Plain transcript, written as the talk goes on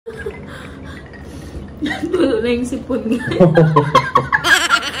Tulo na yung sipon niya.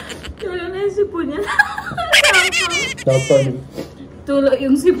 Tulo na yung sipon niya. Tulo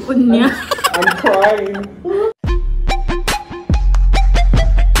yung sipon niya. I'm crying.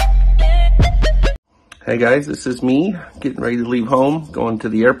 Hey guys, this is me getting ready to leave home, going to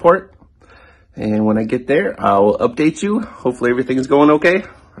the airport. And when I get there, I'll update you. Hopefully everything's going okay.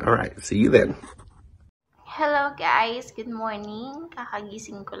 All right, see you then. Hello guys, good morning.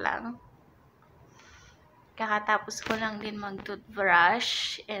 Kakagising ko lang. Kakatapos ko lang din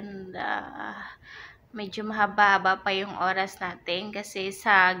mag-toothbrush and medyo mahaba-haba pa yung oras natin kasi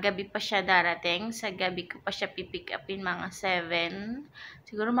sa gabi pa siya darating. Sa gabi ko pa siya pipick upin mga 7.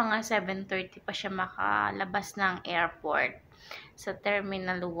 Siguro mga 7:30 pa siya makalabas ng airport sa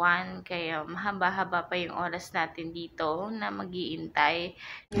Terminal 1. Kaya mahaba-haba pa yung oras natin dito na mag-iintay.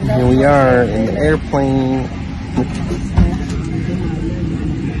 Here we are in the airplane.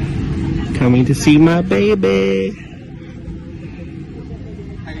 Coming to see my baby.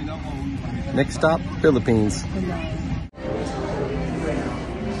 Next stop, Philippines.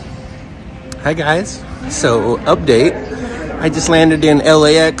 Hi guys. So, update. I just landed in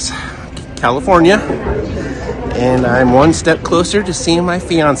LAX, California. And I'm one step closer to seeing my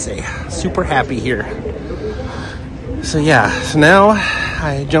fiance. Super happy here. So yeah, so now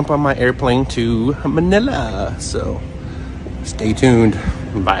I jump on my airplane to Manila. So, stay tuned.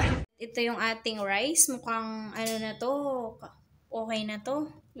 Bye. Ito yung ating rice. Mukhang ano na to. Okay na to.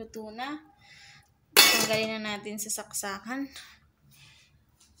 Luto na. Tanggalin na natin sa saksakan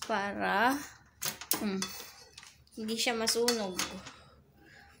para hindi siya masunog.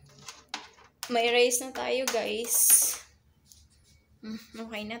 May rice na tayo guys.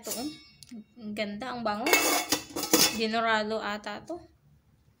 Okay na to. Ang ganda, ang bango. Dinorado ata to.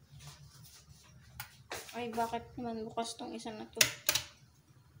 Ay, bakit naman bukas tong isa na to?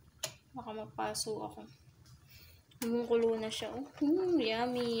 Baka mapaso ako. Kumukulo na siya.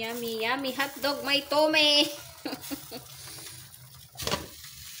 Yummy, yummy, yummy. Hotdog, may tome.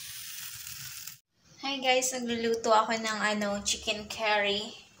 Hi guys, nagluluto ako ng chicken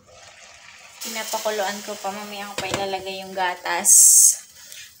curry. Pinapakuluan ko pa. Mamaya ko pa ilalagay yung gatas.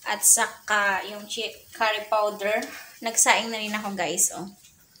 At saka yung curry powder. Nagsaing na rin ako guys. Oh.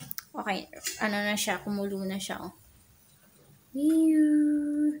 Okay, ano na siya. Kumulo na siya. Oh.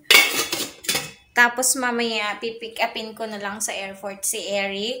 Tapos mamaya pipick upin ko na lang sa airport si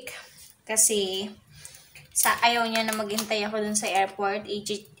Eric kasi ayaw niya na maghintay ako dun sa airport.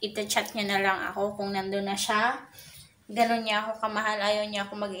 Ita-chat niya na lang ako kung nandun na siya. Ganon niya ako kamahal, ayaw niya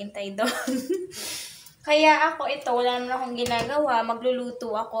ako maghintay doon. Kaya ako wala naman akong ginagawa,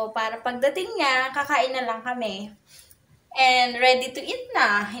 magluluto ako para pagdating niya, kakain na lang kami. And ready to eat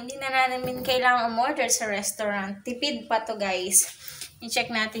na. Hindi na namin kailangan umorder sa restaurant. Tipid pa to guys.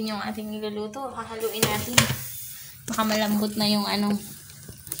 I-check natin yung ating niluluto. Hahaluin natin. Baka malambot na yung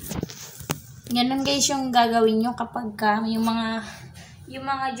Ganun guys yung gagawin nyo kapag yung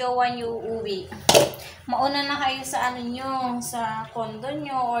mga jowa nyo uuwi. Mauna na kayo sa sa condo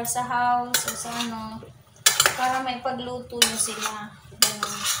nyo or sa house or sa para may pagluto nyo sila.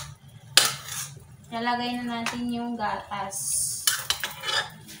 Ganun. Nalagay na natin yung gatas.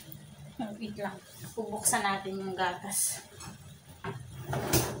 Wait lang. Bubuksan natin yung gatas.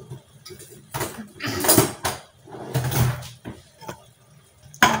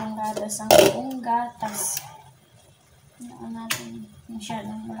 Ang gatas, ang buong gatas. Ano natin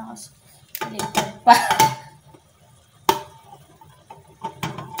masyadong malakas. Litid pa.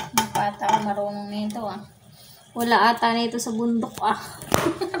 Hindi pa ata ako marunong nito Wala ata na ito sa bundok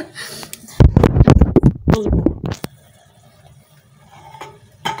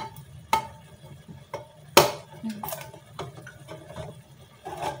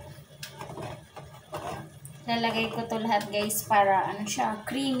Lalagay ko to lahat guys para siya,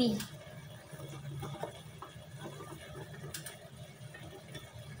 creamy.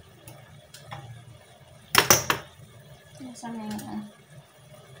 Nasaan na yun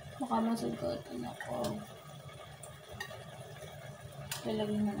baka masugotan ako.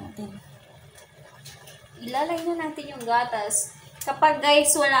 Ilalagay na natin. Ilalagay na natin yung gatas. Kapag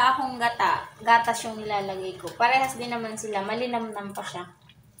guys wala akong gatas yung nilalagay ko. Parehas din naman sila. Malinamnam pa siya.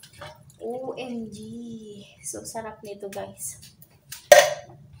 OMG. So, sarap nito guys.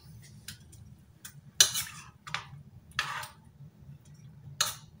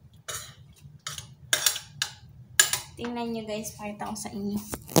 Tingnan nyo guys. Pakita ko sa inyo.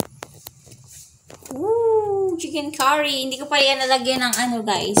 Ooh, chicken curry. Hindi ko pa yan nalagyan ng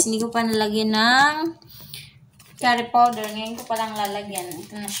guys. Hindi ko pa nalagyan ng curry powder. Ngayon ko pa lang lalagyan.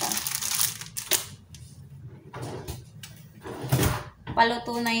 Ito na siya.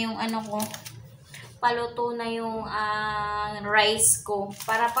 paluto na yung ano ko. Paluto na yung rice ko.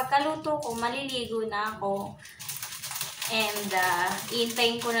 Para pagkaluto ko, maliligo na ako. And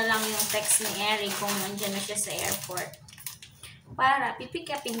iintayin ko na lang yung text ni Eric kung nandiyan na siya sa airport. Para pipick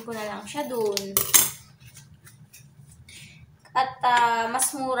upin ko na lang siya dun. At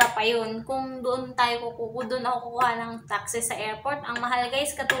mas mura pa yun. Kung doon ako kukuha ng taxi sa airport. Ang mahal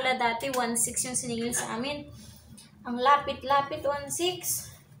guys, katulad dati, 1.6 yung siningil sa amin. Ang lapit-lapit,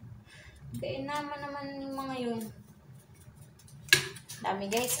 1.6. Kaya naman yung mga yun. Dami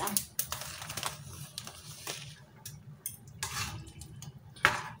guys,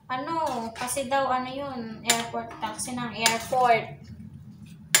 kasi daw yun, airport taxi ng airport.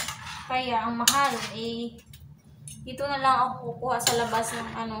 Kaya ang mahal, dito na lang ako kukuha sa labas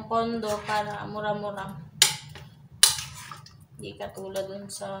ng condo para mura-mura. Hindi katulad dun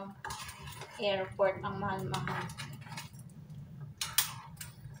sa airport ang mahal-mahal.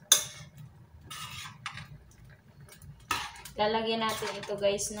 Lalagyan natin ito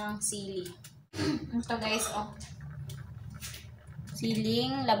guys ng sili. Ito guys,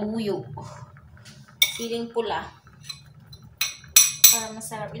 siling labuyo. Siling pula. Para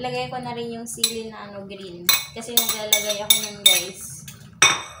masarap. Ilagay ko na rin yung sili na green. Kasi naglalagay ako nun guys.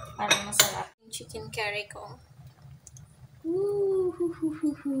 Para masarap. Yung chicken curry ko.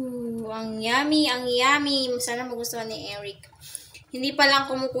 Ang yummy, ang yummy. Sana magustuhan ni Eric. Hindi pa lang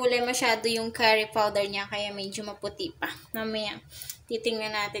kumukulay masyado yung curry powder niya. Kaya medyo maputi pa. Mamaya,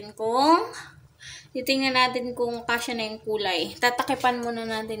 titingnan natin kung kasya na yung kulay. Tatakipan muna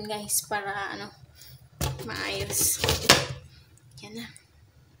natin guys para maayos. Yan na.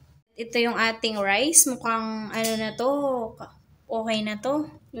 Ito yung ating rice. Mukhang na to. Okay na to.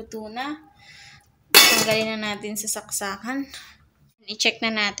 Luto na. Tanggalin na natin sa saksakan. I-check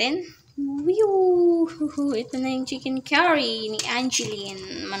na natin. Ito na yung chicken curry ni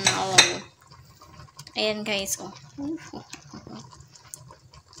Angeline Manalo. Ayan guys.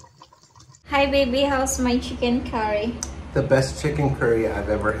 Hi baby, how's my chicken curry? The best chicken curry I've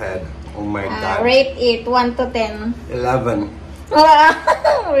ever had. Oh my God. Rate it 1 to 10. 11.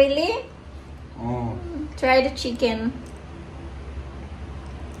 Really? Try the chicken.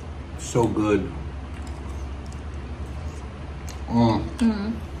 So good.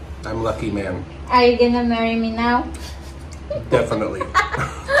 I'm lucky man. Are you gonna marry me now? Definitely.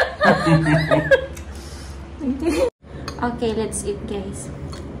 Okay, let's eat guys.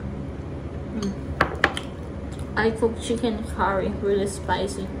 I cook chicken curry, really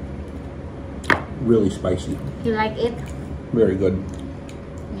spicy. Really spicy. You like it? Very good.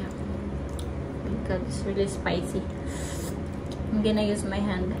 Yeah. Because it's really spicy. I'm gonna use my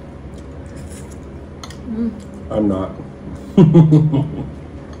hand. I'm not.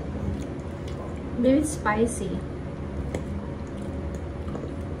 Very spicy.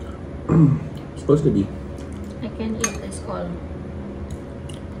 Supposed to be. I can eat this all.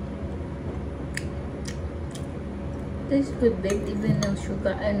 Tastes good, babe. Even no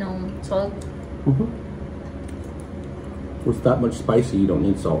sugar and no salt. With that much spicy, you don't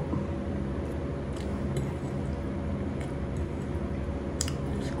need salt.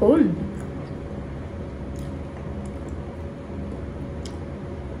 It's cold.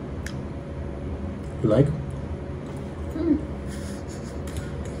 You like?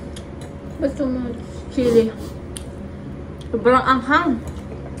 But too much chili. Sobrang anghang.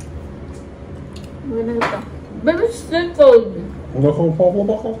 Ganda ito. But it's still cold.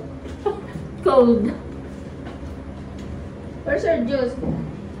 Cold. Where's our juice?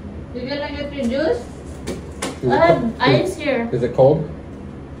 Did you like your juice? I have ice here. Is it cold?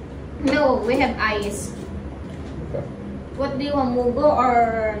 No, we have ice. Okay. What do you want, mugo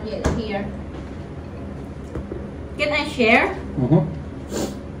or here? Can I share?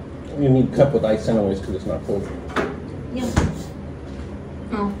 You need cup with ice anyways because it's not cold. Yeah.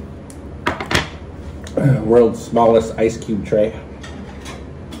 Oh. World's smallest ice cube tray.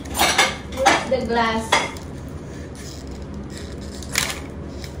 Where's the glass?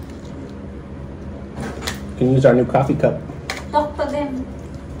 You can use our new coffee cup. Talk to them.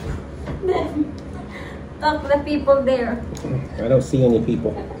 Talk to the people there. I don't see any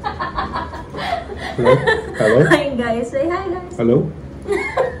people. Hello? Hello? Hi guys. Say hi guys. Hello?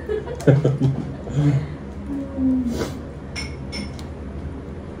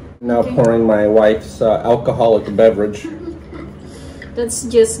 Now pouring my wife's alcoholic beverage That's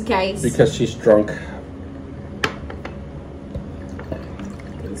just guys. because she's drunk.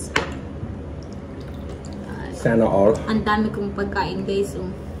 Sana all. Ang dami kong pagkain guys.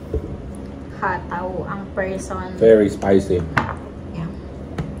 Hataw ang person. Very spicy. Yeah.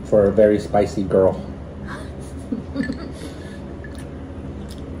 For a very spicy girl.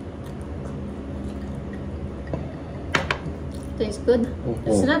 Tastes good.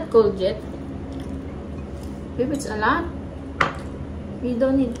 It's not cold yet. If it's a lot, you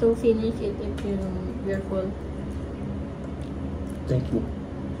don't need to finish it if you're full. Thank you.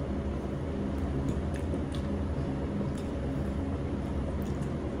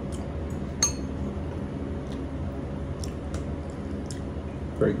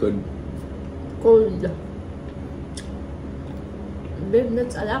 Very good. Cold. Babe,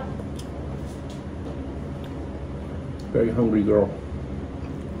 that's a lot. Very hungry girl.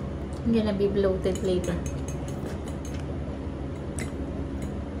 I'm gonna be bloated later.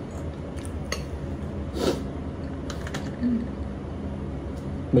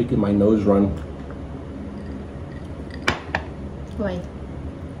 Making my nose run. Why?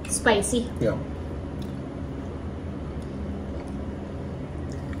 Spicy. Yeah.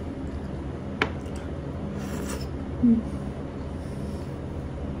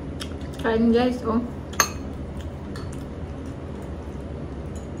 Kain guys, oh.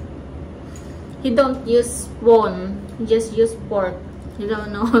 You don't use bone, you just use pork. You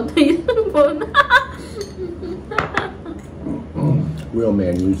don't know how to use bone. Real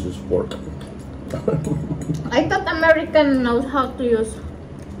man uses fork. I thought American knows how to use.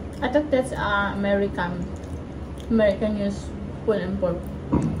 I thought that's American. American use spoon and pork.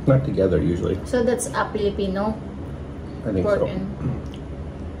 Not together usually. So that's a Filipino. I think Pork so. and.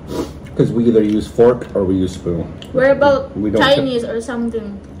 Because we either use fork or we use spoon. Where about We don't Chinese or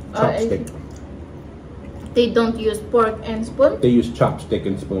something? Chopstick. They don't use pork and spoon? They use chopstick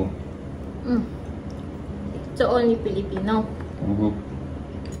and spoon. So only Filipino.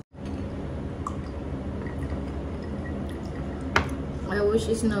 I wish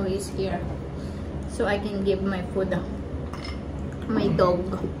Snowy is here so I can give my food. My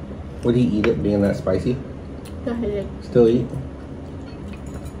dog. Would he eat it being that spicy? Dahil Still eat?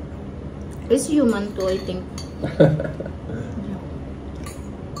 it's human too, I think.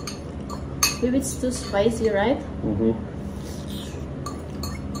 Maybe it's too spicy, right?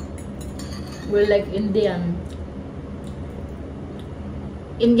 We're like Indian.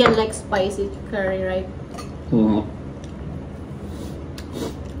 Indian like spicy curry, right?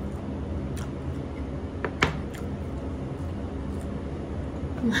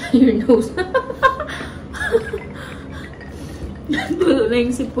 Your nose. Tulo na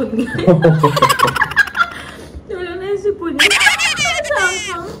yung sipon niya. Tulo na yung sipon niya.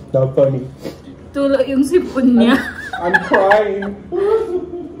 Not funny. Tulo yung sipon niya. I'm crying.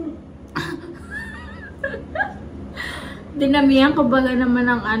 Dinamihan ko baga naman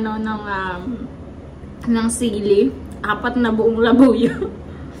ng ano ng sili. 4 na buong labuyo.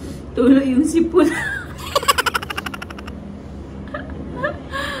 Tulo yung sipon.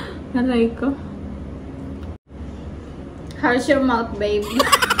 Aray ko. How's your mouth, babe?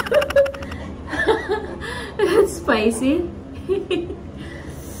 That's spicy.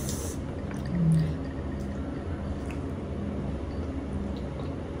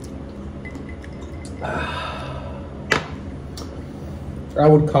 I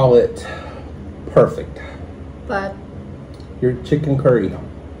would call it perfect. But Your chicken curry.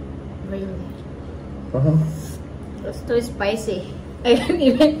 really, It's it's too spicy. I can't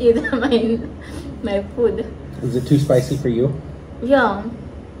even eat my food. it too spicy for you? Yeah.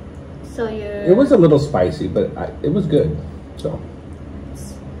 So you It was a little spicy, but it was good. So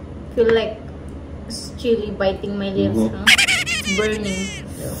feel like it's chili biting my lips, huh? Burning.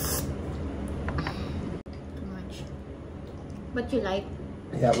 yeah. Too much. But you like?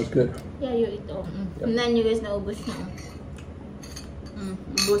 Yeah, it was good. Yeah, you eat all. Yep. And then you guys naubos na.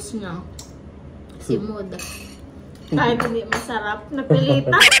 Ubos na. Si Mood. Kahit hindi masarap,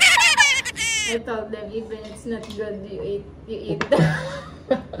 napilitan. I told them even it's not good, you eat.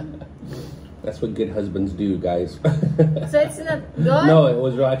 That's what good husbands do, guys. So it's not good? No, it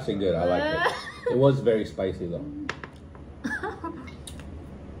was actually good. I liked it. It was very spicy though.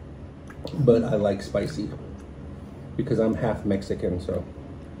 But I like spicy because I'm half Mexican, so.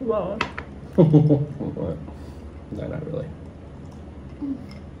 Wow. No, not really.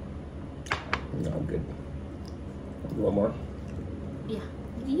 No, I'm good. You want more? Yeah.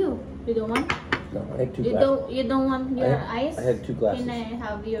 You don't want? No, I had 2 glasses. You don't want your ice? I had 2 glasses. Can I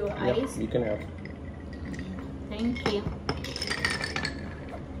have your Yep, ice? you can have. Thank you.